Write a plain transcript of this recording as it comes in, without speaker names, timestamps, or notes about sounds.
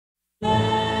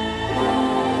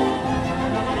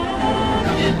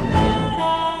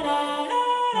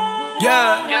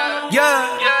Yeah,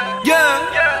 yeah, yeah,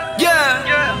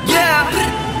 yeah,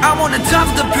 yeah. I'm on the top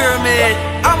of the pyramid.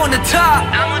 I'm on the top.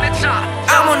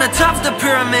 I'm on the top of the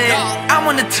pyramid. I'm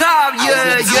on the top,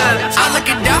 yeah, yeah. I'm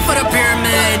looking down for the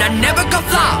pyramid. I never go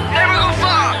flop.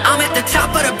 I'm at the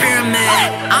top of the pyramid.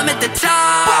 I'm at the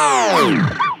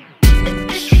top.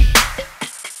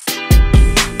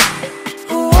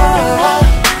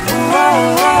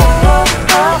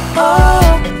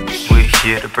 We're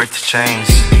here to break the chains,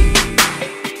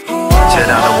 tear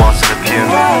down the walls of the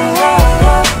pyramid.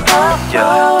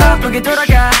 Yeah. 바쁘게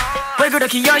돌아가 왜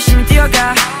그렇게 열심히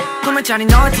뛰어가 꿈의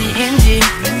자리는 어디인지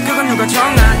그건 누가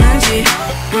정하는지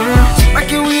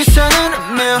막기 위해서는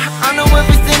I know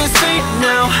everything is fake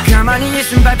now. 가만히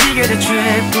있음 밟히게 될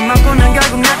trip 꿈만 꾸면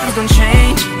결국 nothing gon'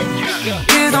 change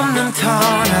끝없는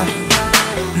터널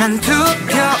난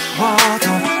두려워도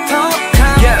더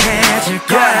강해질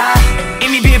거야.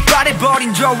 이미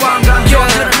비빠져버린 저 왕관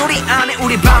저들은 우리 안에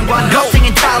우리 방관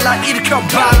고생인 탈락 일으켜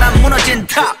발라 무너진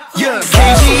탑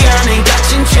케이지 안에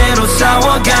갇힌 채로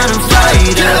싸워가는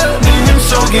fighter 믿음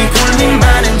속에 굴린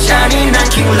많은 잔인한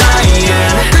king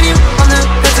lion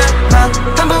끊임없는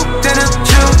배틀만 반복되는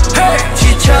중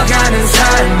지쳐가는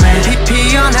삶에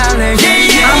피어나네 I'm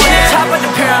on the top of the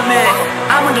pyramid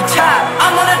I'm on the top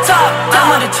I'm on the top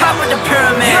I'm on the top of the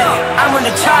pyramid I'm on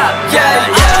the top yeah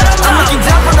yeah I'm looking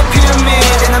down from the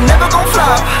pyramid and I'm never gon'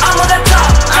 flop I'm on the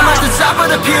top I'm at the top of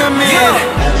the pyramid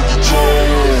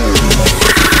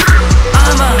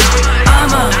I'm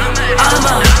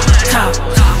a top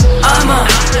I'm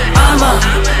a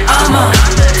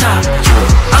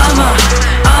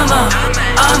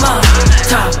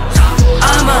top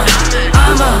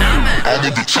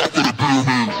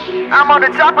I'm on the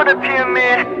top of the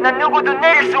pyramid 난 누구도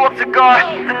내릴 수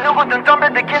없을걸 난 누구든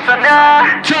덤벼도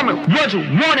괜찮아 Tell me what you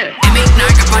wanted 이미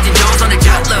낡아빠진 정선의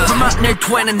잣러 불만을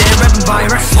토해낸 내 랩은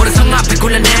바이러스 모든 성 앞에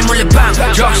굴려내 몰래방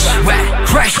Josh, Wet,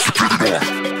 Crash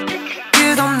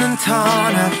끝없는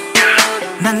터널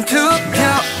난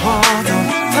두려워도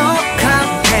더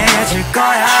강해질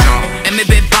거야 이미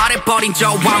빛발해버린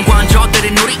저 왕관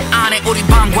저들은 우리 안에 우리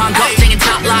방관 겁쟁인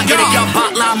탈락 일으켜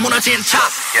발라 무너진 탑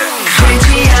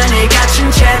케이지 안에 갇힌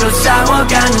채로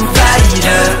싸워가는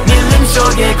fighter 밀림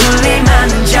속에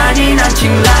굴림하는 잔인한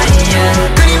king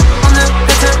lion 끊임없는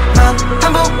배틀만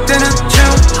반복되는 중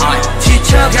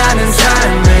지쳐가는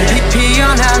삶에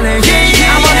피어나네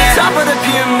I'm on the top of the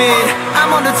pyramid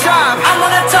I'm on the top I'm on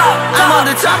the top I'm on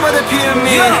the top of the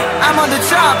pyramid I'm on the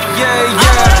top yeah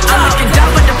yeah I'm looking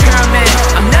down from the pyramid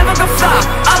I'm never gon' flop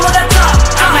I'm on the top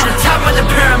I'm at the top of the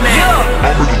pyramid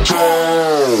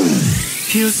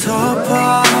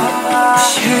비웃어봐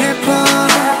싶어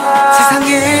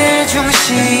세상의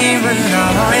중심은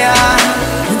너야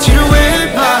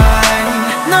지루해봐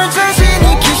널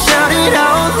자신이 shout it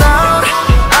out loud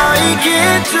I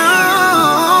get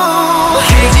through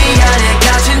케이지 안에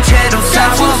갇힌 채로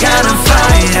싸워가는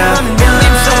fighter 밀림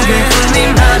속에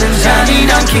굴림하는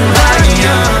잔인한 king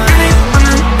lion 끊임없는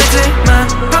배틀만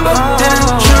반복되는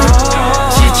중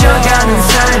지쳐가는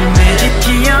삶에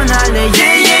피어나네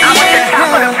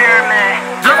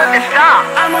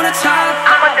I'm on the top,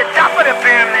 I'm on the top of the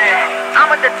pyramid.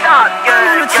 I'm on the top, yeah, I'm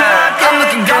on the top. I'm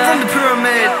looking down from the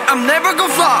pyramid. I'm never gon'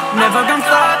 flop, never gon'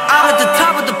 flop. I'm at the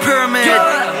top of the pyramid.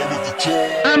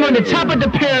 I'm on the top of the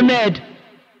pyramid